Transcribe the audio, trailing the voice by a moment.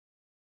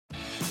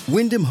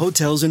Wyndham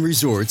Hotels and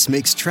Resorts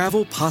makes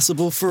travel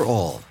possible for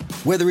all.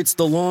 Whether it's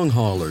the long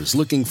haulers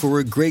looking for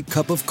a great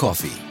cup of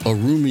coffee, a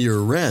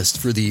roomier rest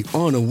for the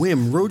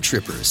on-a-whim road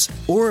trippers,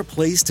 or a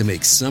place to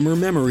make summer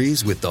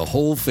memories with the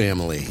whole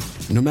family.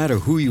 No matter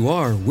who you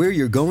are, where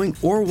you're going,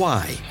 or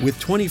why, with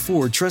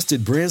 24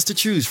 trusted brands to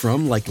choose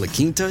from like La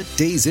Quinta,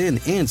 Days Inn,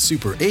 and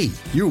Super 8,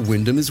 your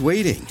Wyndham is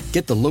waiting.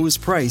 Get the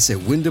lowest price at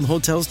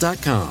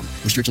WyndhamHotels.com.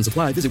 Restrictions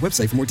apply. Visit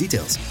website for more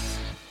details.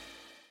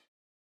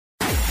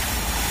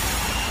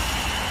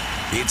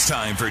 It's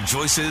time for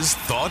Joyce's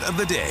Thought of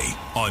the Day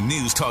on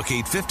News Talk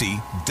 850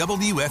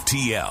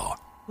 WFTL.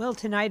 Well,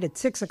 tonight at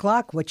 6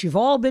 o'clock, what you've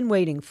all been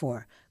waiting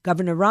for.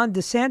 Governor Ron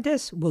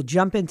DeSantis will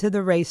jump into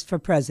the race for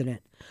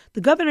president.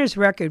 The governor's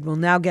record will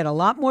now get a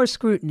lot more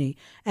scrutiny,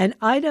 and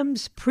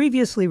items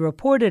previously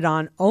reported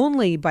on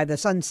only by the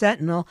Sun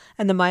Sentinel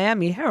and the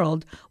Miami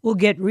Herald will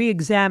get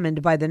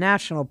re-examined by the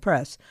national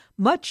press,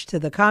 much to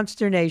the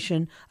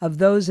consternation of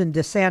those in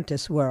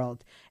DeSantis'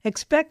 world.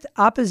 Expect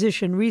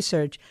opposition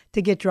research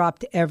to get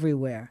dropped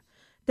everywhere.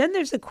 Then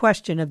there's the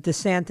question of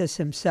DeSantis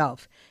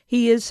himself.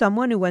 He is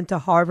someone who went to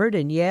Harvard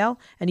and Yale,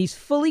 and he's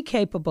fully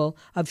capable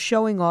of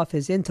showing off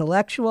his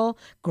intellectual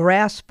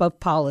grasp of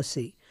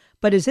policy.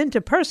 But his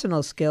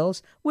interpersonal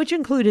skills, which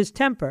include his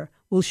temper,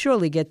 will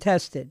surely get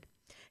tested.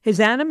 His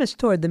animus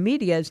toward the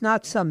media is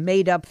not some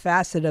made-up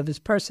facet of his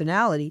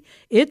personality.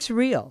 It's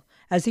real,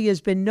 as he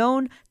has been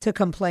known to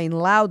complain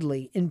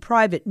loudly in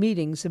private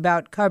meetings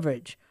about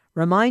coverage.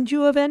 Remind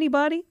you of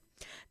anybody?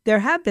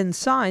 There have been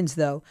signs,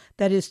 though,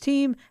 that his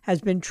team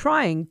has been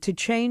trying to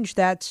change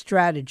that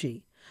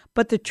strategy.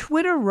 But the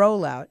Twitter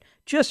rollout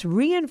just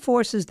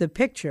reinforces the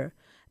picture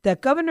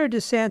that Governor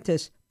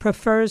DeSantis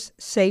prefers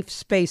safe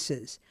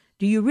spaces.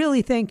 Do you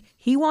really think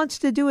he wants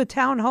to do a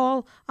town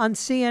hall on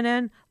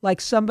CNN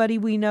like somebody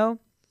we know?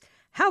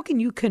 How can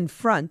you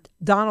confront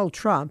Donald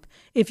Trump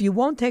if you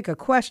won't take a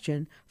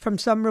question from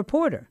some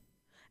reporter?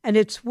 And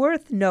it's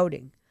worth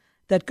noting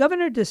that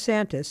Governor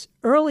DeSantis,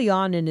 early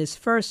on in his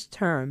first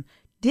term,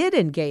 did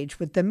engage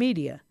with the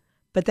media,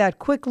 but that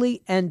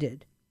quickly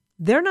ended.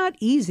 They're not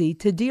easy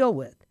to deal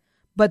with,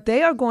 but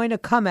they are going to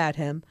come at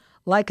him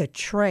like a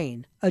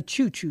train, a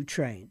choo-choo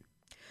train.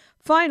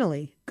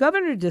 Finally,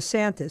 Governor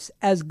DeSantis,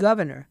 as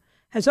governor,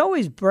 has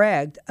always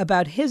bragged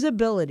about his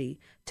ability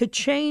to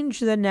change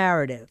the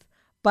narrative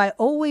by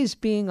always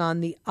being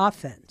on the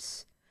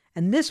offense.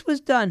 And this was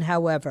done,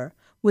 however,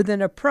 with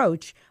an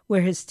approach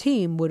where his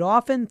team would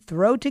often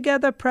throw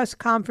together press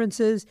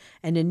conferences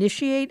and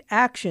initiate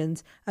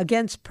actions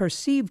against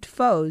perceived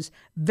foes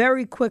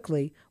very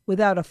quickly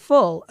without a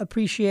full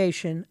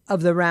appreciation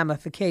of the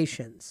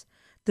ramifications.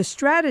 The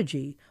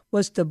strategy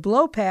was to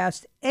blow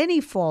past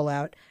any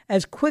fallout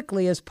as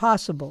quickly as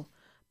possible,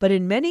 but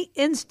in many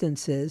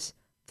instances,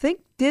 think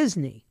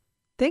Disney,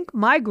 think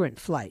migrant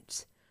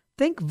flights,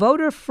 think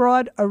voter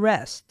fraud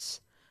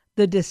arrests.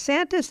 The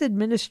DeSantis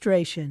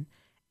administration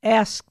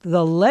asked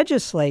the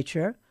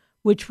legislature,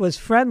 which was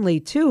friendly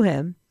to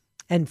him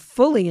and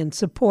fully in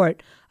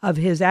support of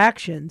his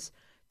actions,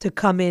 to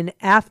come in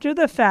after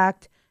the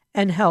fact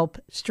and help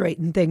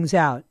straighten things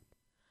out.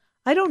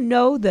 I don't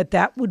know that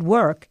that would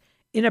work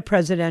in a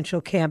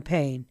presidential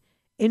campaign,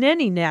 in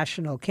any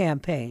national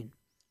campaign.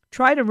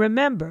 Try to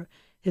remember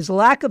his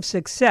lack of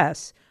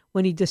success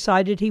when he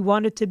decided he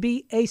wanted to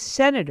be a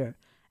senator,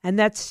 and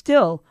that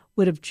still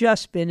would have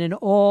just been an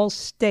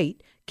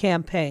all-state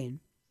campaign.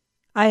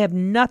 I have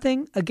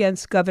nothing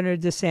against Governor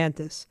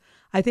DeSantis.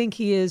 I think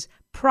he is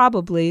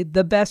probably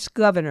the best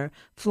governor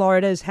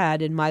Florida has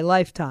had in my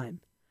lifetime.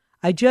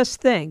 I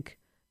just think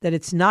that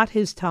it's not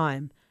his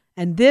time,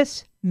 and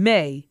this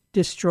may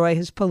destroy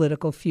his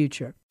political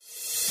future.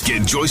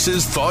 Get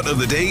Joyce's Thought of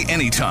the Day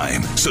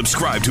anytime.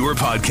 Subscribe to her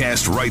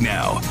podcast right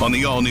now on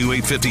the all-new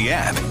 850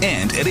 app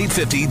and at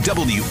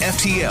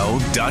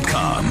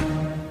 850WFTL.com.